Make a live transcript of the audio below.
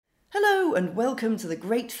Hello and welcome to the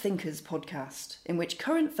Great Thinkers podcast, in which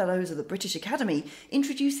current fellows of the British Academy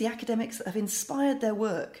introduce the academics that have inspired their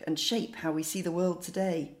work and shape how we see the world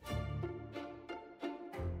today.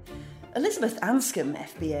 Elizabeth Anscombe,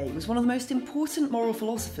 FBA, was one of the most important moral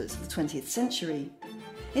philosophers of the 20th century.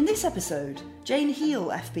 In this episode, Jane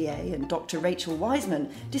Heal, FBA, and Dr. Rachel Wiseman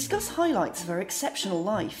discuss highlights of her exceptional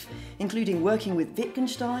life, including working with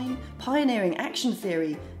Wittgenstein, pioneering action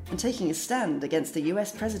theory, and taking a stand against the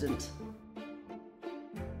US president.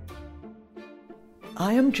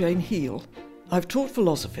 I am Jane Heal. I've taught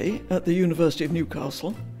philosophy at the University of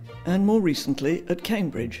Newcastle and more recently at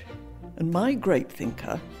Cambridge. And my great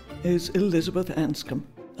thinker is Elizabeth Anscombe,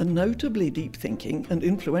 a notably deep-thinking and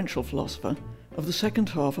influential philosopher of the second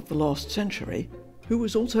half of the last century, who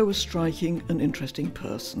was also a striking and interesting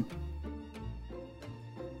person.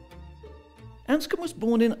 Anscombe was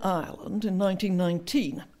born in Ireland in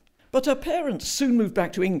 1919, but her parents soon moved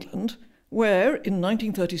back to England, where in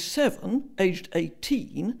 1937, aged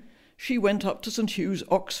 18, she went up to St Hugh's,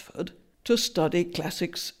 Oxford, to study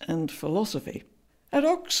classics and philosophy. At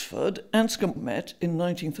Oxford, Anscombe met in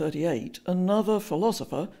 1938 another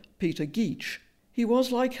philosopher, Peter Geach. He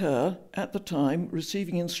was, like her, at the time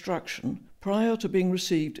receiving instruction prior to being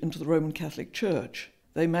received into the Roman Catholic Church.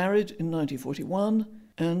 They married in 1941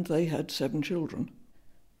 and they had 7 children.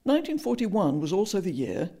 1941 was also the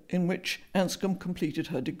year in which Anscombe completed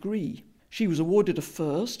her degree. She was awarded a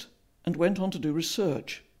first and went on to do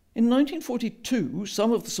research. In 1942,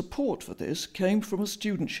 some of the support for this came from a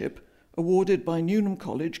studentship awarded by Newnham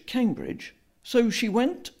College, Cambridge. So she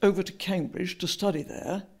went over to Cambridge to study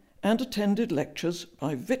there and attended lectures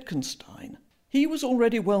by Wittgenstein. He was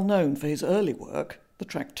already well known for his early work, the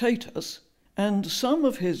Tractatus, and some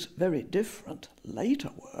of his very different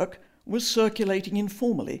later work was circulating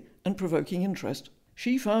informally and provoking interest.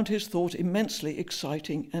 She found his thought immensely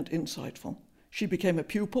exciting and insightful. She became a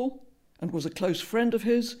pupil and was a close friend of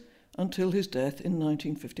his until his death in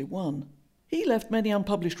 1951. He left many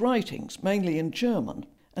unpublished writings, mainly in German,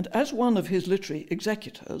 and as one of his literary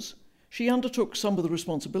executors, she undertook some of the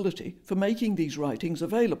responsibility for making these writings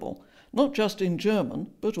available, not just in German,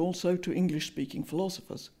 but also to English-speaking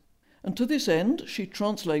philosophers. And to this end, she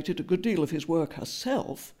translated a good deal of his work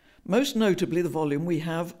herself, most notably the volume we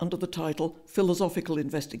have under the title Philosophical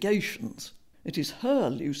Investigations. It is her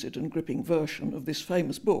lucid and gripping version of this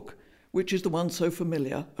famous book, which is the one so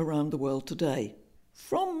familiar around the world today.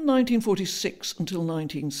 From 1946 until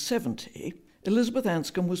 1970, Elizabeth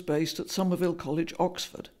Anscombe was based at Somerville College,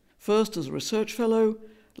 Oxford, first as a research fellow,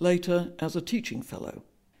 later as a teaching fellow.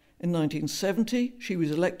 In 1970, she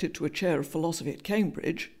was elected to a chair of philosophy at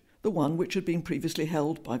Cambridge, the one which had been previously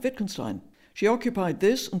held by Wittgenstein. She occupied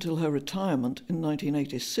this until her retirement in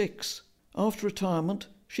 1986. After retirement,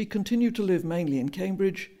 she continued to live mainly in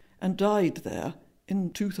Cambridge and died there in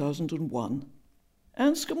 2001.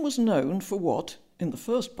 Anscombe was known for what, in the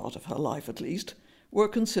first part of her life at least, were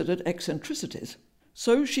considered eccentricities.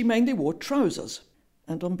 So she mainly wore trousers,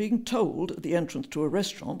 and on being told at the entrance to a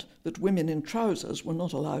restaurant that women in trousers were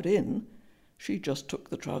not allowed in, she just took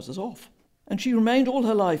the trousers off. And she remained all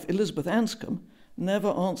her life Elizabeth Anscombe, never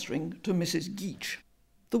answering to Mrs. Geach.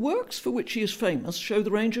 The works for which she is famous show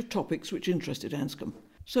the range of topics which interested Anscombe.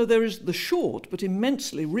 So there is the short but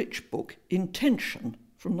immensely rich book Intention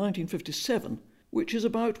from 1957, which is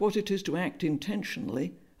about what it is to act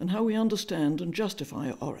intentionally and how we understand and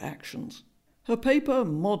justify our actions. Her paper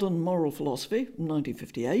Modern Moral Philosophy from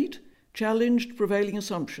 1958 challenged prevailing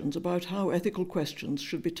assumptions about how ethical questions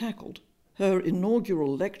should be tackled. Her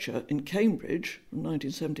inaugural lecture in Cambridge from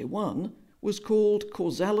 1971 was called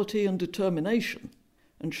Causality and Determination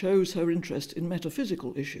and shows her interest in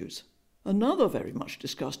metaphysical issues. Another very much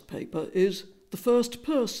discussed paper is The First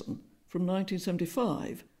Person from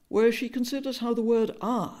 1975, where she considers how the word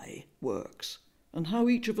I works and how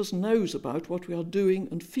each of us knows about what we are doing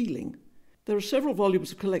and feeling. There are several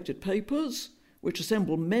volumes of collected papers which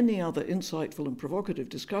assemble many other insightful and provocative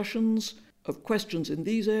discussions of questions in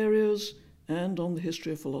these areas and on the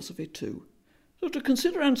history of philosophy too. So to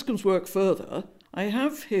consider Anscombe's work further, I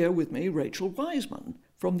have here with me Rachel Wiseman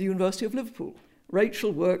from the University of Liverpool.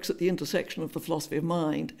 Rachel works at the intersection of the philosophy of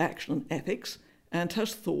mind, action and ethics, and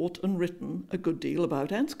has thought and written a good deal about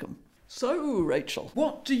Anscombe. So, Rachel,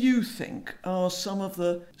 what do you think are some of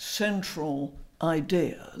the central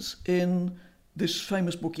ideas in this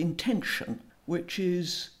famous book Intention, which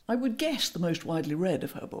is, I would guess, the most widely read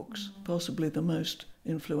of her books, possibly the most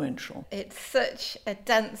influential. It's such a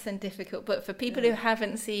dense and difficult book. For people who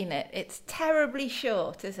haven't seen it, it's terribly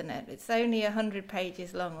short, isn't it? It's only 100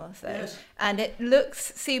 pages long or so. Yes. And it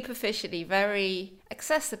looks superficially very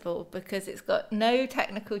accessible because it's got no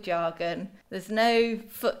technical jargon, there's no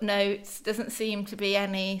footnotes, doesn't seem to be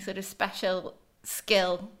any sort of special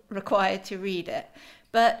skill required to read it.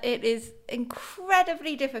 But it is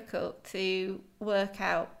incredibly difficult to work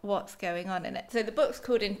out what's going on in it. So the book's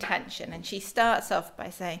called Intention, and she starts off by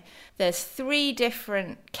saying there's 3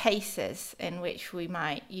 different cases in which we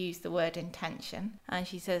might use the word intention. And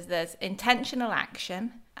she says there's intentional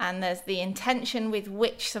action, and there's the intention with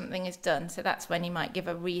which something is done. So that's when you might give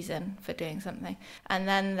a reason for doing something. And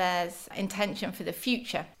then there's intention for the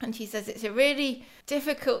future. And she says it's a really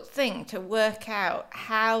difficult thing to work out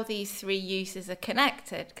how these 3 uses are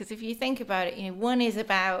connected. Because if you think about it, one is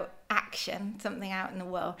about action, something out in the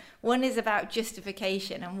world. One is about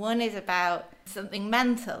justification, and one is about something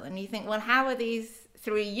mental. And you think, well, how are these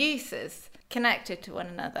 3 uses connected to one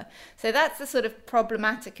another? So that's the sort of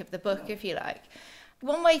problematic of the book, if you like.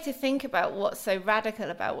 One way to think about what's so radical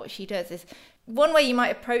about what she does is, one way you might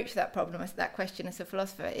approach that problem, that question as a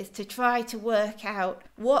philosopher, is to try to work out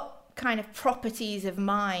what kind of properties of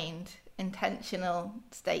mind intentional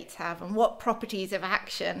states have and what properties of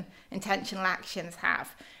action intentional actions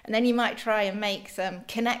have. And then you might try and make some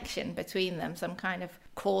connection between them, some kind of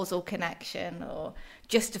causal connection or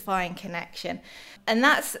justifying connection. And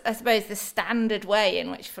that's, I suppose, the standard way in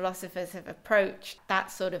which philosophers have approached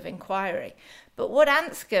that sort of inquiry. But what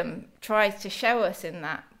Anscombe tries to show us in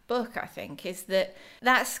that book, I think, is that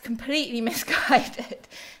that's completely misguided,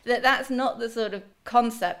 that that's not the sort of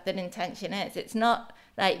concept that intention is. It's not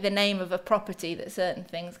like the name of a property that certain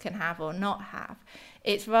things can have or not have.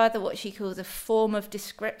 It's rather what she calls a form of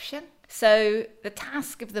description. So the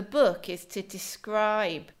task of the book is to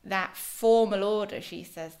describe that formal order, she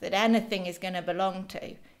says, that anything is going to belong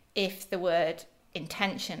to if the word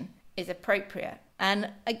intention is appropriate.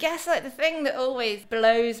 And I guess like the thing that always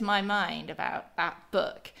blows my mind about that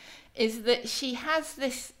book is that she has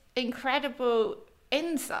this incredible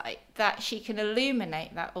insight that she can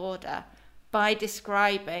illuminate that order by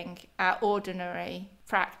describing our ordinary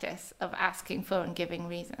practice of asking for and giving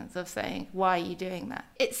reasons, of saying, why are you doing that?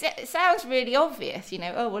 It sounds really obvious,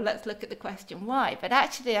 oh, well, let's look at the question why. But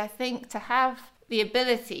actually, I think to have the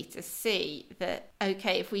ability to see that,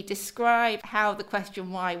 okay, if we describe how the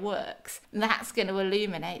question why works, that's going to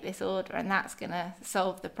illuminate this order and that's going to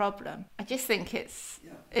solve the problem. I just think it's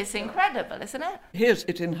incredible, isn't it? Here's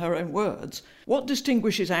it in her own words. What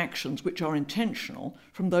distinguishes actions which are intentional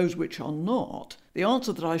from those which are not? The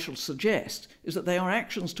answer that I shall suggest is that they are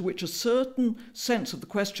actions to which a certain sense of the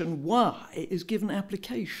question why is given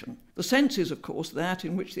application. The sense is, of course, that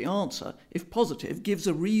in which the answer, if positive, gives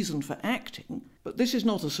a reason for acting, but this is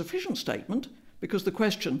not a sufficient statement, because the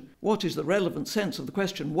question, what is the relevant sense of the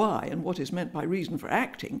question why, and what is meant by reason for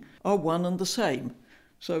acting, are one and the same.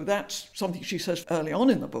 So that's something she says early on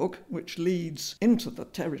in the book, which leads into the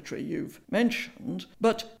territory you've mentioned.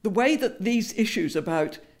 But the way that these issues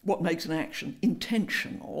about what makes an action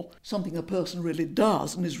intentional, something a person really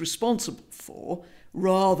does and is responsible for,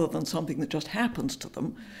 rather than something that just happens to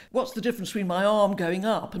them. What's the difference between my arm going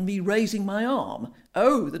up and me raising my arm?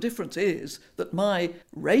 Oh, the difference is that my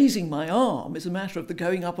raising my arm is a matter of the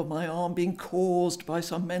going up of my arm being caused by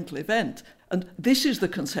some mental event. And this is the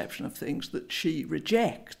conception of things that she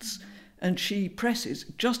rejects. And she presses,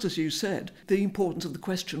 just as you said, the importance of the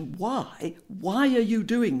question why. Why are you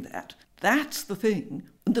doing that? That's the thing,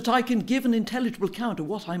 and that I can give an intelligible account of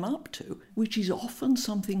what I'm up to, which is often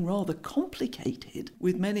something rather complicated,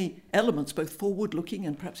 with many elements, both forward-looking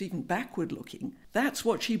and perhaps even backward-looking. That's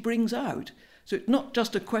what she brings out. So it's not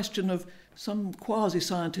just a question of some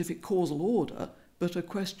quasi-scientific causal order, but a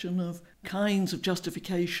question of kinds of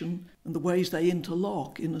justification and the ways they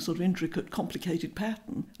interlock in a sort of intricate, complicated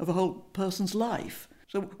pattern of a whole person's life.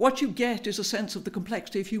 So what you get is a sense of the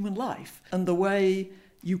complexity of human life and the way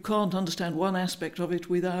you can't understand one aspect of it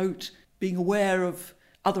without being aware of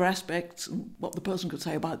other aspects and what the person could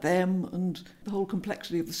say about them and the whole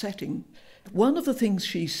complexity of the setting. One of the things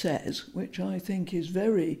she says, which I think is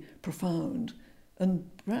very profound and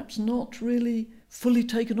perhaps not really fully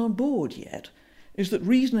taken on board yet, is that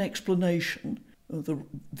reason explanation,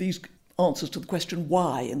 these answers to the question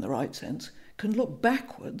why in the right sense, can look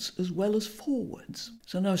backwards as well as forwards.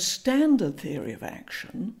 So now standard theory of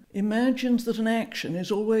action imagines that an action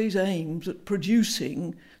is always aimed at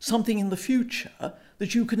producing something in the future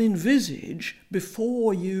that you can envisage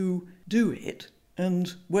before you do it,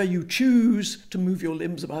 and where you choose to move your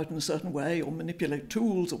limbs about in a certain way or manipulate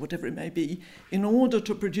tools or whatever it may be in order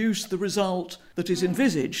to produce the result that is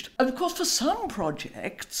envisaged. And of course, for some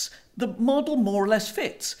projects, the model more or less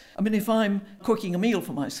fits. I mean, if I'm cooking a meal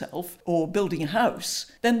for myself or building a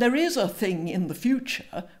house, then there is a thing in the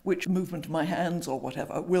future which movement of my hands or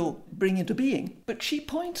whatever will bring into being. But she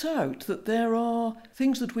points out that there are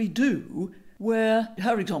things that we do where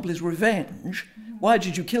her example is revenge. Why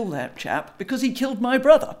did you kill that chap? Because he killed my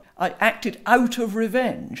brother. I acted out of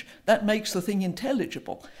revenge. That makes the thing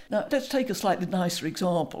intelligible. Now, let's take a slightly nicer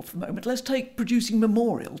example for the moment. Let's take producing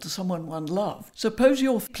memorial to someone one loved. Suppose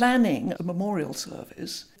you're planning a memorial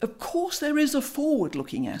service. Of course, there is a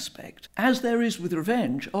forward-looking aspect, as there is with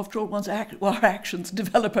revenge. After all, our actions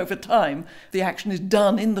develop over time. The action is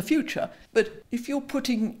done in the future. But if you're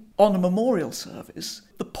putting on a memorial service,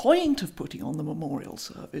 the point of putting on the memorial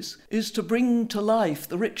service is to bring to life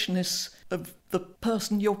the richness of the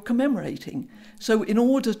person you're commemorating. So in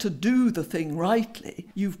order to do the thing rightly,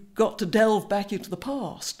 you've got to delve back into the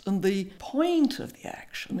past. And the point of the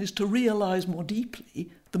action is to realise more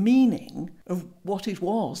deeply the meaning of what it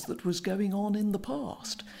was that was going on in the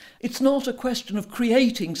past. It's not a question of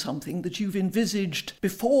creating something that you've envisaged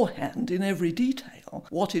beforehand in every detail,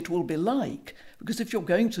 what it will be like. Because if you're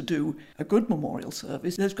going to do a good memorial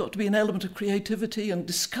service, there's got to be an element of creativity and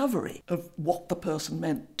discovery of what the person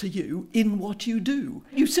meant to you in what you do.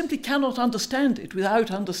 You simply cannot understand it without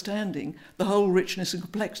understanding the whole richness and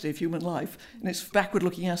complexity of human life, in its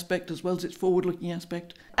backward-looking aspect as well as its forward-looking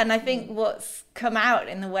aspect. And I think what's come out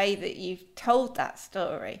in the way that you've told that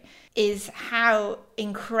story is how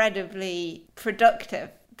incredibly productive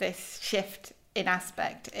this shift in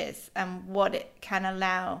aspect is and what it can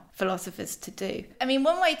allow philosophers to do. I mean,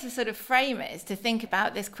 one way to sort of frame it is to think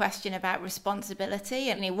about this question about responsibility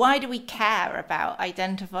and why do we care about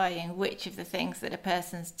identifying which of the things that a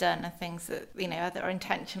person's done are things that, that are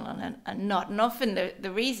intentional and not. And often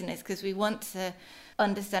the reason is because we want to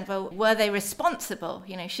understand, well, were they responsible?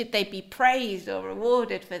 Should they be praised or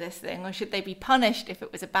rewarded for this thing, or should they be punished if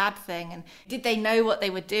it was a bad thing? And did they know what they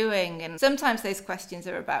were doing? And sometimes those questions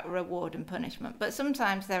are about reward and punishment, but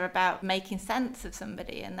sometimes they're about making sense of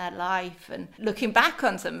somebody and their life and looking back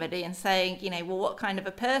on somebody and saying, well, what kind of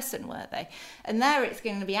a person were they? And there it's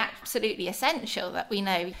going to be absolutely essential that we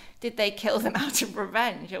know, did they kill them out of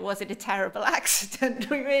revenge, or was it a terrible accident?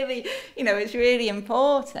 We really, it's really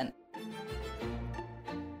important.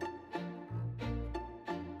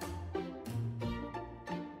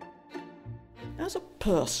 As a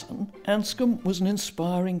person, Anscombe was an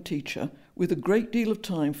inspiring teacher with a great deal of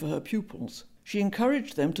time for her pupils. She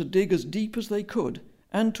encouraged them to dig as deep as they could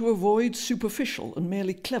and to avoid superficial and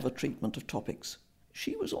merely clever treatment of topics.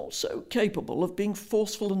 She was also capable of being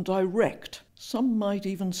forceful and direct, some might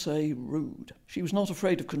even say rude. She was not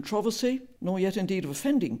afraid of controversy, nor yet indeed of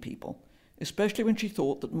offending people, especially when she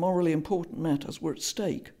thought that morally important matters were at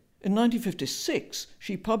stake. In 1956,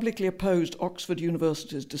 she publicly opposed Oxford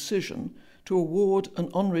University's decision to award an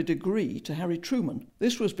honorary degree to Harry Truman.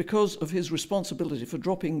 This was because of his responsibility for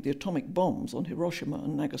dropping the atomic bombs on Hiroshima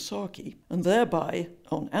and Nagasaki, and thereby,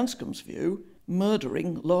 on Anscombe's view,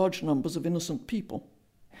 murdering large numbers of innocent people.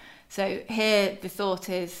 So here the thought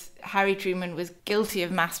is Harry Truman was guilty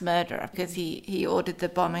of mass murder because he ordered the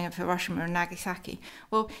bombing of Hiroshima and Nagasaki.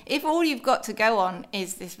 Well, if all you've got to go on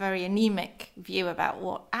is this very anemic view about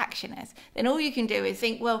what action is, then all you can do is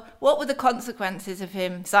think, well, what were the consequences of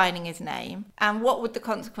him signing his name? And what would the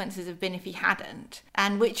consequences have been if he hadn't?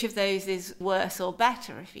 And which of those is worse or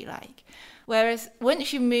better, if you like? Whereas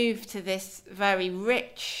once you move to this very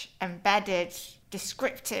rich, embedded,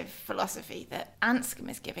 descriptive philosophy that Anscombe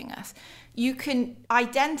is giving us, you can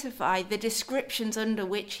identify the descriptions under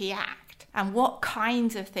which he acted and what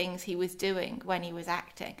kinds of things he was doing when he was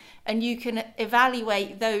acting. And you can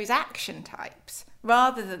evaluate those action types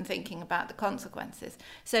rather than thinking about the consequences.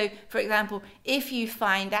 So, for example, if you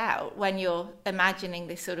find out when you're imagining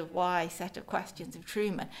this sort of why set of questions of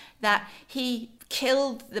Truman, that he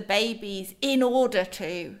killed the babies in order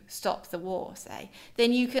to stop the war, say,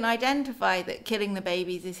 then you can identify that killing the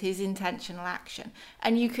babies is his intentional action.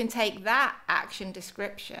 And you can take that action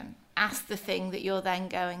description as the thing that you're then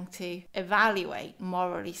going to evaluate,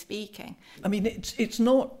 morally speaking. I mean, it's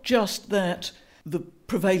not just that the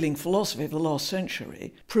prevailing philosophy of the last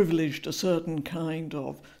century privileged a certain kind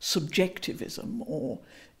of subjectivism or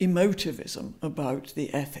emotivism about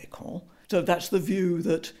the ethical. So that's the view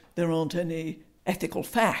that there aren't any ethical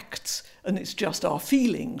facts, and it's just our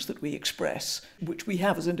feelings that we express, which we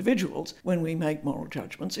have as individuals when we make moral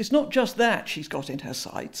judgments. It's not just that she's got in her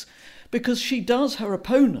sights, because she does her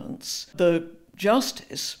opponents, the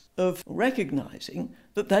justice of recognising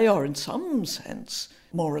that they are in some sense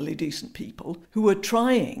morally decent people who are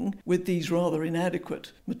trying, with these rather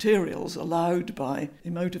inadequate materials allowed by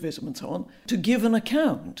emotivism and so on, to give an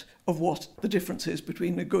account of what the difference is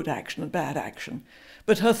between a good action and bad action.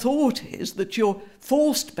 But her thought is that you're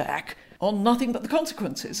forced back on nothing but the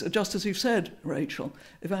consequences, just as you've said, Rachel,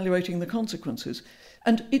 evaluating the consequences.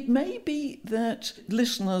 And it may be that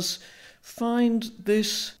listeners find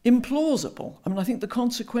this implausible. I mean, I think the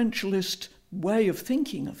consequentialist way of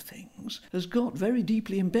thinking of things has got very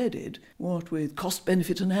deeply embedded, what with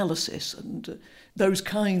cost-benefit analysis and those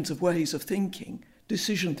kinds of ways of thinking,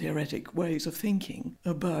 decision-theoretic ways of thinking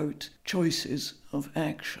about choices of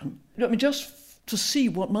action. I mean, just to see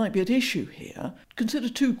what might be at issue here, consider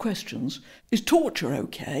two questions. Is torture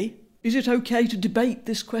okay? Is it okay to debate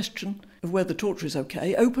this question of whether torture is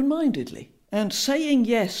okay open-mindedly? And saying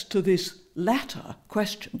yes to this latter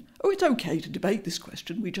question, it's okay to debate this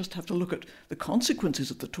question, we just have to look at the consequences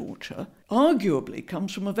of the torture, arguably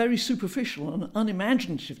comes from a very superficial and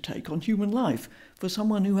unimaginative take on human life for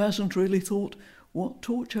someone who hasn't really thought what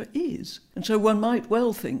torture is. And so one might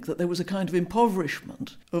well think that there was a kind of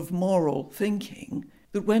impoverishment of moral thinking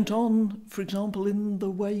that went on, for example, in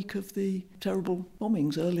the wake of the terrible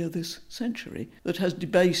bombings earlier this century, that has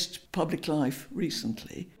debased public life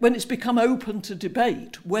recently, when it's become open to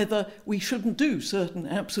debate whether we shouldn't do certain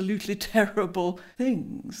absolutely terrible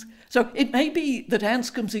things. So it may be that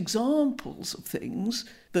Anscombe's examples of things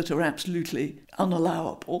that are absolutely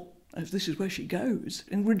unallowable, as this is where she goes,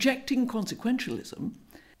 in rejecting consequentialism,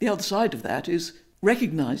 the other side of that is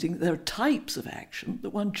recognising that there are types of action that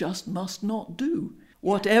one just must not do,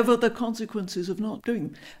 whatever the consequences of not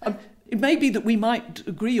doing them. It may be that we might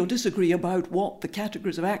agree or disagree about what the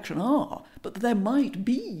categories of action are, but there might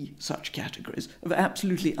be such categories of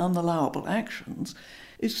absolutely unallowable actions.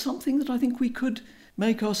 It's something that I think we could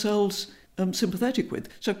make ourselves sympathetic with.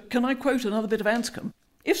 So can I quote another bit of Anscombe?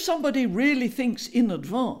 If somebody really thinks in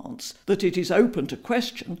advance that it is open to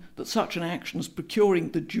question that such an action as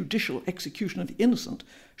procuring the judicial execution of the innocent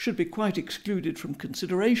should be quite excluded from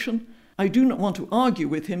consideration, I do not want to argue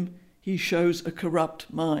with him. He shows a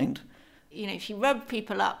corrupt mind. You know, she rubbed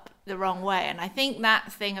people up the wrong way. And I think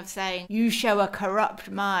that thing of saying, you show a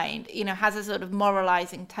corrupt mind, has a sort of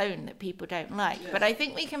moralising tone that people don't like. Yes. But I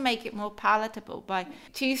think we can make it more palatable by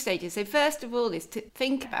two stages. So first of all is to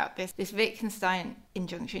think about this Wittgenstein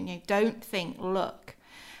injunction, don't think, look.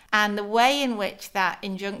 And the way in which that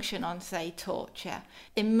injunction on, say, torture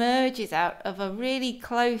emerges out of a really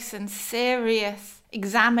close and serious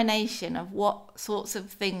examination of what sorts of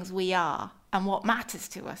things we are and what matters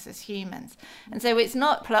to us as humans. And so it's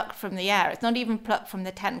not plucked from the air. It's not even plucked from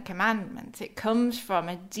the Ten Commandments. It comes from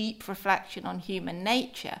a deep reflection on human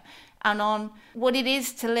nature and on what it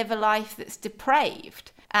is to live a life that's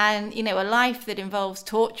depraved. And, a life that involves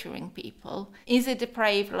torturing people is a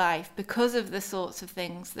depraved life because of the sorts of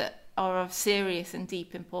things that are of serious and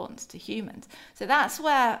deep importance to humans. So that's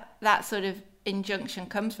where that sort of injunction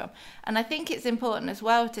comes from. And I think it's important as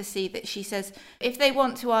well to see that she says if they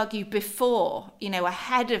want to argue before,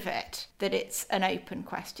 ahead of it, that it's an open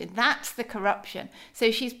question, that's the corruption.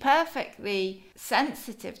 So she's perfectly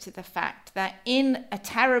sensitive to the fact that in a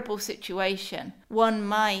terrible situation, one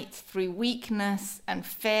might, through weakness and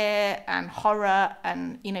fear and horror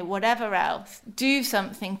and, whatever else, do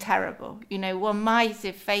something terrible. One might,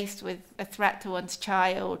 if faced with a threat to one's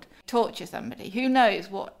child, torture somebody. Who knows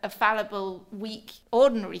what a fallible, weak,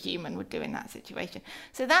 ordinary human would do in that situation.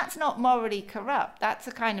 So that's not morally corrupt. That's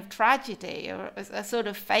a kind of tragedy or a sort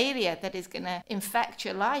of failure that is going to infect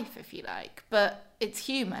your life, if you like. But it's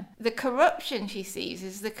human. The corruption she sees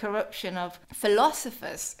is the corruption of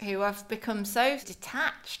philosophers who have become so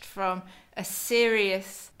detached from a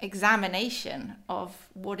serious examination of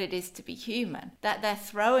what it is to be human that they're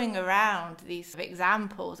throwing around these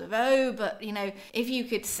examples of, but if you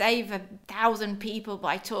could save 1,000 people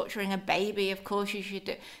by torturing a baby, of course you should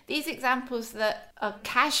do. These examples that are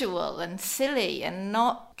casual and silly and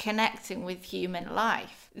not connecting with human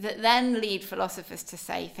life, that then lead philosophers to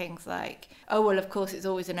say things like, of course it's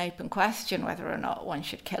always an open question whether or not one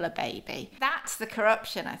should kill a baby. That's the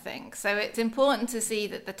corruption, I think. So it's important to see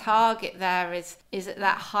that the target there is at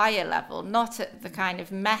that higher level, not at the kind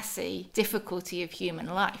of messy difficulty of human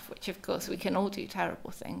life, which of course we can all do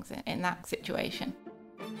terrible things in that situation.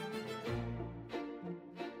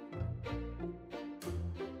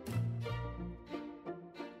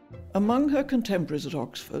 Among her contemporaries at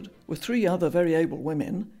Oxford were three other very able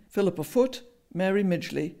women, Philippa Foot, Mary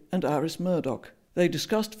Midgley and Iris Murdoch. They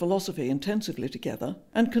discussed philosophy intensively together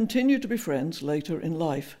and continued to be friends later in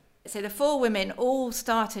life. So the 4 women all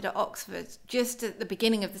started at Oxford just at the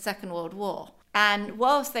beginning of the Second World War. And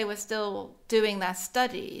whilst they were still doing their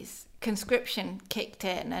studies, conscription kicked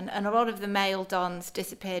in, and a lot of the male dons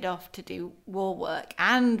disappeared off to do war work,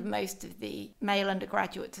 and most of the male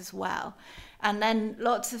undergraduates as well. And then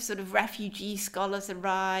lots of sort of refugee scholars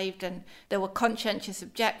arrived, and there were conscientious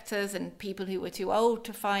objectors and people who were too old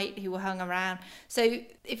to fight who were hung around. So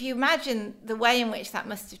if you imagine the way in which that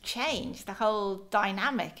must have changed the whole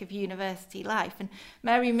dynamic of university life. And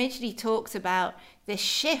Mary Midgley talks about this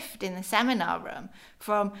shift in the seminar room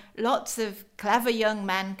from lots of clever young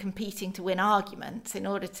men competing to win arguments in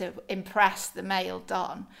order to impress the male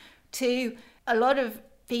don, to a lot of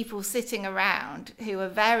people sitting around who are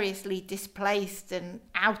variously displaced and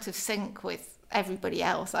out of sync with everybody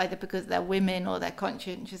else, either because they're women or they're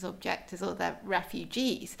conscientious objectors or they're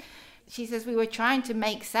refugees. She says we were trying to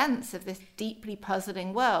make sense of this deeply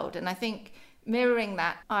puzzling world. And I think mirroring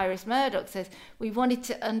that, Iris Murdoch says we wanted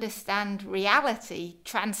to understand reality,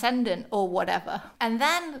 transcendent or whatever. And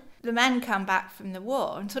then the men come back from the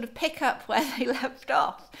war and sort of pick up where they left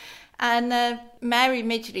off. And Mary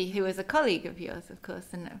Midgley, who is a colleague of yours, of course,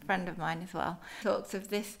 and a friend of mine as well, talks of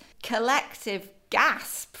this collective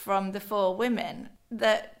gasp from the 4 women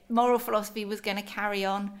that moral philosophy was going to carry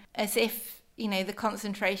on as if, you know, the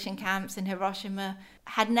concentration camps in Hiroshima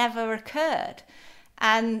had never occurred.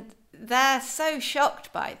 And they're so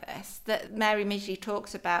shocked by this that Mary Midgley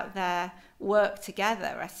talks about their work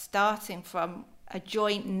together as starting from a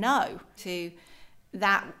joint no to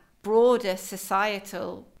that broader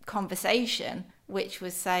societal conversation, which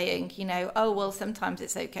was saying, you know, oh, well, sometimes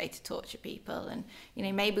it's okay to torture people, and, you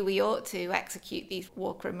know, maybe we ought to execute these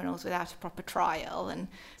war criminals without a proper trial. And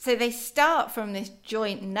so they start from this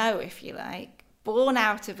joint no, if you like, born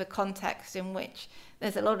out of a context in which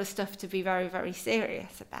there's a lot of stuff to be very, very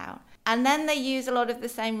serious about. And then they use a lot of the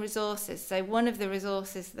same resources. So one of the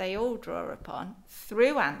resources they all draw upon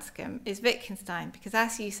through Anscombe is Wittgenstein, because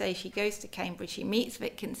as you say, she goes to Cambridge, she meets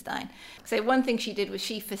Wittgenstein. So one thing she did was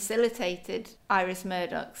she facilitated Iris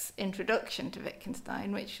Murdoch's introduction to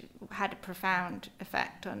Wittgenstein, which had a profound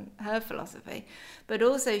effect on her philosophy. But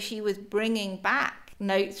also she was bringing back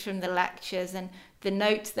notes from the lectures and the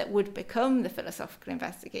notes that would become the philosophical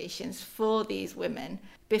investigations for these women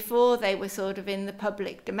before they were sort of in the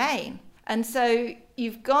public domain. And so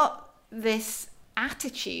you've got this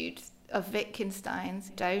attitude of Wittgenstein's,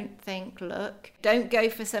 don't think, look, don't go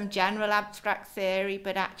for some general abstract theory,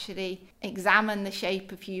 but actually examine the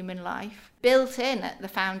shape of human life, built in at the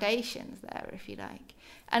foundations there, if you like.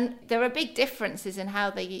 And there are big differences in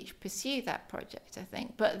how they each pursue that project, I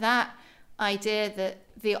think, but that idea that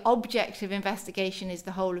the object of investigation is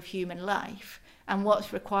the whole of human life, and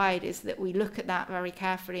what's required is that we look at that very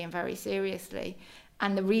carefully and very seriously.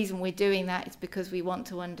 And the reason we're doing that is because we want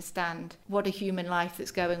to understand what a human life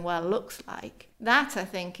that's going well looks like. That, I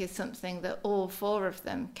think, is something that all 4 of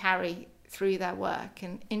them carry through their work,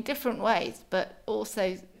 and in different ways, but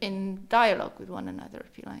also in dialogue with one another,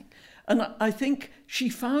 if you like. And I think she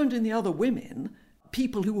found in the other women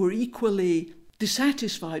people who were equally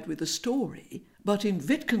dissatisfied with the story, but in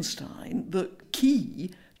Wittgenstein, the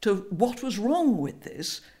key to what was wrong with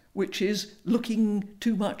this, which is looking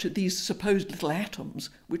too much at these supposed little atoms,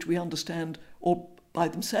 which we understand all by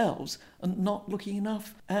themselves, and not looking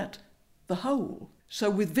enough at the whole. So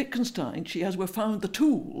with Wittgenstein, she, as we found the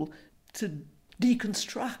tool to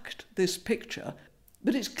deconstruct this picture,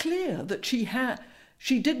 but it's clear that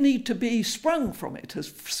she did need to be sprung from it, as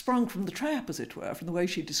sprung from the trap, as it were, from the way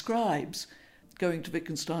she describes going to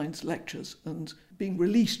Wittgenstein's lectures and being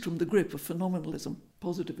released from the grip of phenomenalism,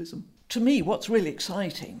 positivism. To me, what's really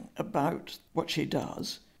exciting about what she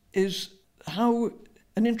does is how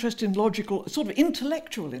an interest in logical, sort of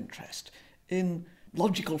intellectual interest in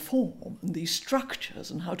logical form and these structures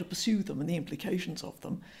and how to pursue them and the implications of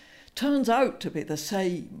them turns out to be the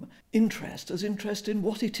same interest as interest in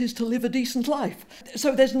what it is to live a decent life.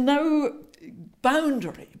 So there's no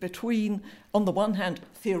boundary between, on the one hand,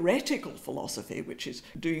 theoretical philosophy, which is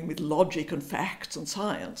doing with logic and facts and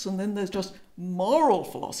science, and then there's just moral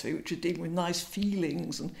philosophy, which is dealing with nice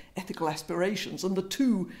feelings and ethical aspirations, and the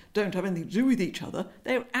two don't have anything to do with each other.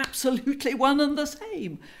 They're absolutely one and the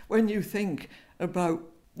same. When you think about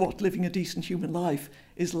what living a decent human life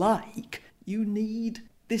is like, you need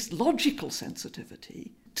this logical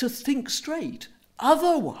sensitivity to think straight.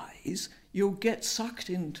 Otherwise, you'll get sucked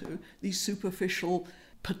into these superficial,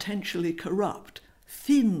 potentially corrupt,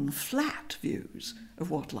 thin, flat views of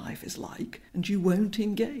what life is like, and you won't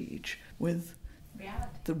engage with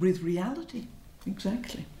reality.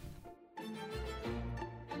 Exactly.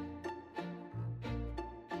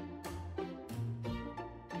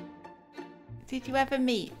 Did you ever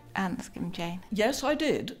meet Anscombe, Jane? Yes, I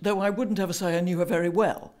did, though I wouldn't ever say I knew her very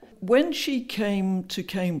well. When she came to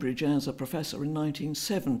Cambridge as a professor in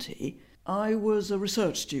 1970, I was a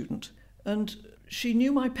research student, and she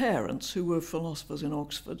knew my parents, who were philosophers in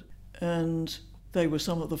Oxford, and they were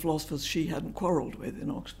some of the philosophers she hadn't quarrelled with in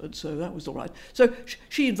Oxford, so that was all right. So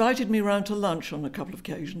she invited me round to lunch on a couple of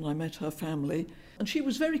occasions. I met her family, and she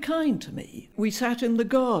was very kind to me. We sat in the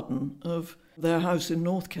garden of their house in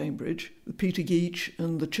North Cambridge, with Peter Geach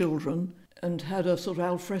and the children, and had a sort of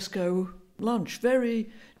alfresco lunch.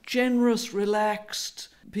 Very generous, relaxed,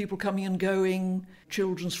 people coming and going,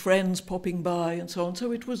 children's friends popping by and so on.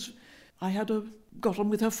 So it was, got on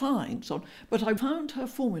with her fine, so on. But I found her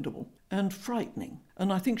formidable and frightening.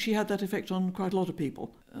 And I think she had that effect on quite a lot of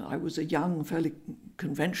people. I was a young, fairly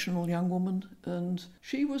conventional young woman, and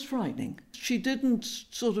she was frightening. She didn't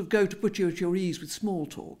sort of go to put you at your ease with small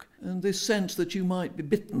talk, and this sense that you might be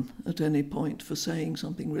bitten at any point for saying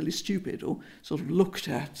something really stupid or sort of looked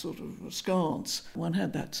at sort of askance. One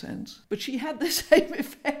had that sense. But she had the same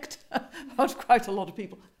effect on quite a lot of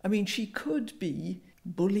people. I mean, she could be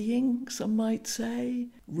bullying, some might say,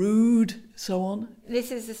 rude, so on. This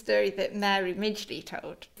is a story that Mary Midgley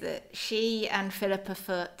told, that she and Philippa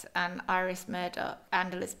Foot and Iris Murdoch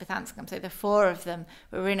and Elizabeth Anscombe, so the four of them,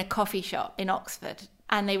 were in a coffee shop in Oxford,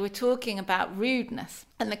 and they were talking about rudeness.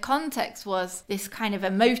 And the context was this kind of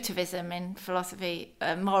emotivism in philosophy,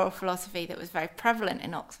 moral philosophy, that was very prevalent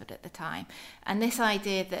in Oxford at the time. And this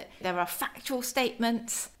idea that there are factual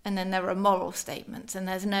statements and then there are moral statements, and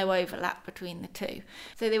there's no overlap between the two.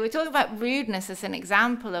 So they were talking about rudeness as an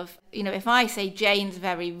example of, if I say Jane's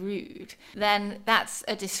very rude, then that's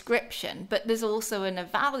a description, but there's also an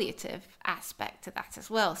evaluative aspect to that as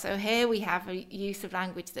well. So here we have a use of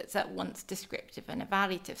language that's at once descriptive and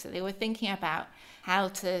evaluative. So they were thinking about how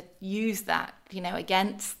to use that,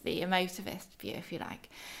 against the emotivist view, if you like.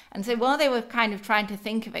 And so while they were kind of trying to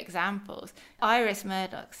think of examples, Iris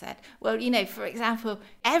Murdoch said, well, for example,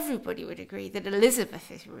 everybody would agree that Elizabeth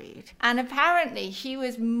is rude. And apparently she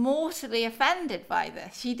was mortally offended by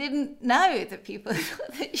this. She didn't know that people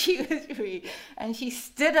thought that she was rude. And she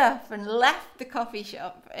stood up and left the coffee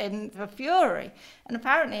shop in a fury. And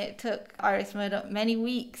apparently it took Iris Murdoch many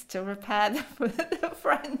weeks to repair the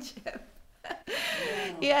friendship.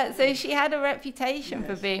 Yeah, so she had a reputation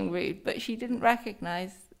for being rude, but she didn't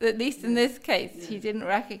recognise, at least in this case, she didn't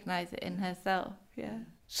recognise it in herself. Yeah.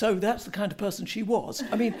 So that's the kind of person she was.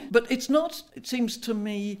 I mean, but it's not, it seems to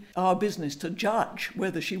me, our business to judge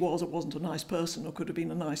whether she was or wasn't a nice person or could have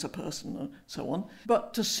been a nicer person and so on,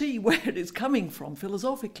 but to see where it is coming from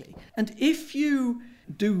philosophically. And if you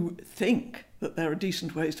do think that there are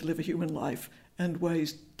decent ways to live a human life and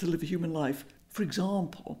ways to live a human life, for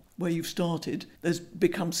example, where you've started, there's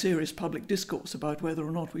become serious public discourse about whether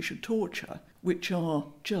or not we should torture, which are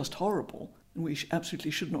just horrible, and we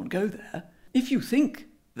absolutely should not go there. If you think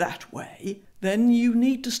that way, then you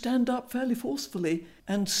need to stand up fairly forcefully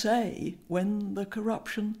and say when the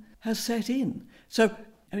corruption has set in. So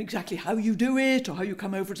exactly how you do it or how you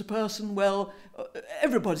come over as a person, well,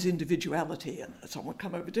 everybody's individuality and someone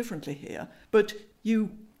come over differently here, but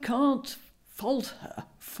you can't fault her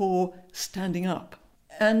for standing up.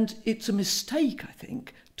 And it's a mistake, I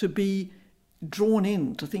think, to be drawn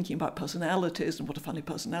into thinking about personalities and what a funny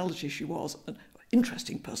personality she was, an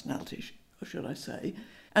interesting personality, should I say,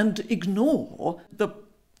 and ignore the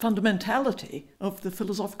fundamentality of the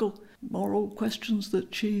philosophical, moral questions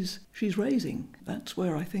that she's raising. That's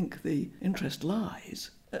where I think the interest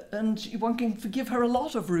lies. And one can forgive her a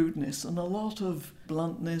lot of rudeness and a lot of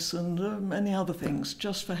bluntness and many other things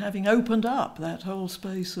just for having opened up that whole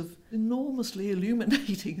space of enormously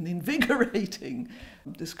illuminating and invigorating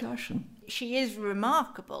discussion. She is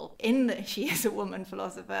remarkable in that she is a woman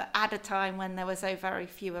philosopher at a time when there were so very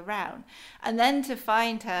few around. And then to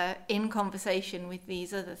find her in conversation with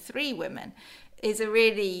these other three women is a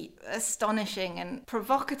really astonishing and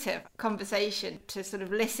provocative conversation to sort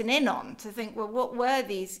of listen in on, to think, well, what were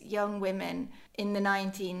these young women in the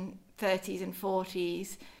 1930s and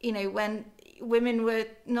 40s, when women were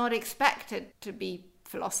not expected to be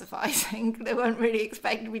philosophizing. They weren't really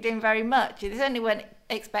expected to be doing very much. They certainly weren't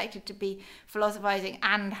expected to be philosophizing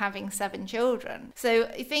and having 7 children. So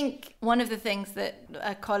I think one of the things that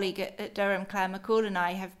a colleague at Durham, Claire McCall, and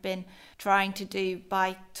I have been trying to do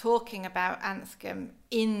by talking about Anscombe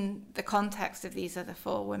in the context of these other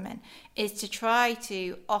 4 women is to try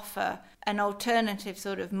to offer an alternative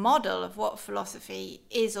sort of model of what philosophy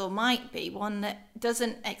is or might be, one that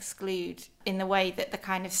doesn't exclude in the way that the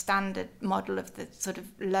kind of standard model of the sort of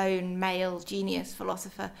lone male genius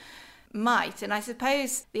philosopher might. And I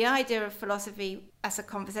suppose the idea of philosophy as a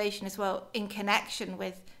conversation as well, in connection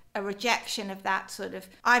with a rejection of that sort of,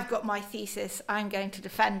 I've got my thesis, I'm going to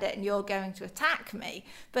defend it and you're going to attack me.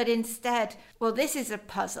 But instead, well, this is a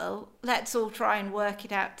puzzle, let's all try and work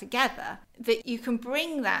it out together. That you can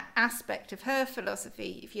bring that aspect of her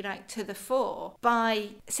philosophy, if you like, to the fore by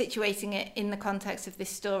situating it in the context of this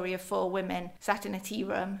story of 4 women sat in a tea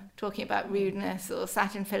room talking about rudeness, or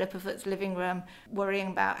sat in Philippa Foot's living room worrying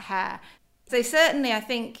about hair. So certainly I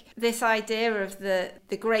think this idea of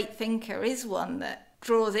the great thinker is one that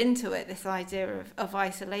draws into it this idea of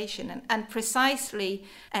isolation and precisely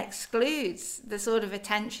excludes the sort of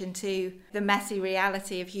attention to the messy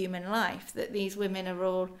reality of human life that these women are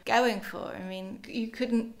all going for. I mean, you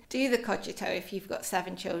couldn't do the cogito if you've got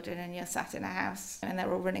 7 children and you're sat in a house and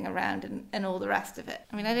they're all running around and all the rest of it.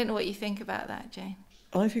 I mean, I don't know what you think about that, Jane.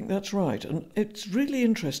 I think that's right. And it's really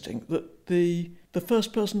interesting that the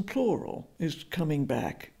first person plural is coming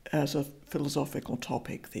back as a philosophical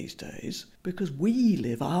topic these days, because we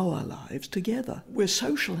live our lives together. We're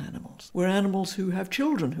social animals. We're animals who have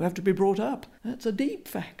children who have to be brought up. That's a deep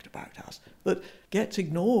fact about us that gets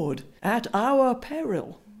ignored at our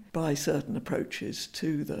peril by certain approaches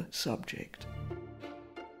to the subject.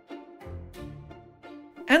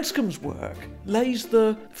 Anscombe's work lays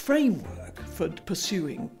the framework for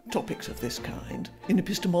pursuing topics of this kind in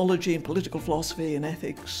epistemology, in political philosophy, in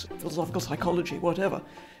ethics, philosophical psychology, whatever.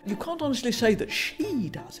 You can't honestly say that she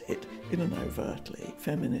does it in an overtly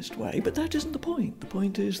feminist way, but that isn't the point. The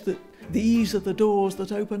point is that these are the doors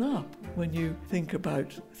that open up when you think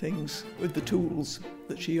about things with the tools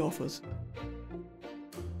that she offers.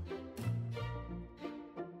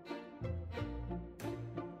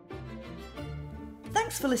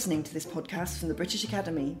 Thanks for listening to this podcast from the British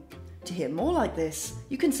Academy. To hear more like this,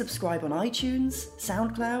 you can subscribe on iTunes,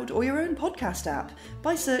 SoundCloud, or your own podcast app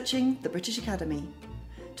by searching The British Academy.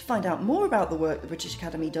 To find out more about the work the British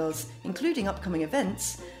Academy does, including upcoming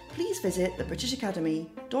events, please visit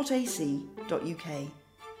thebritishacademy.ac.uk.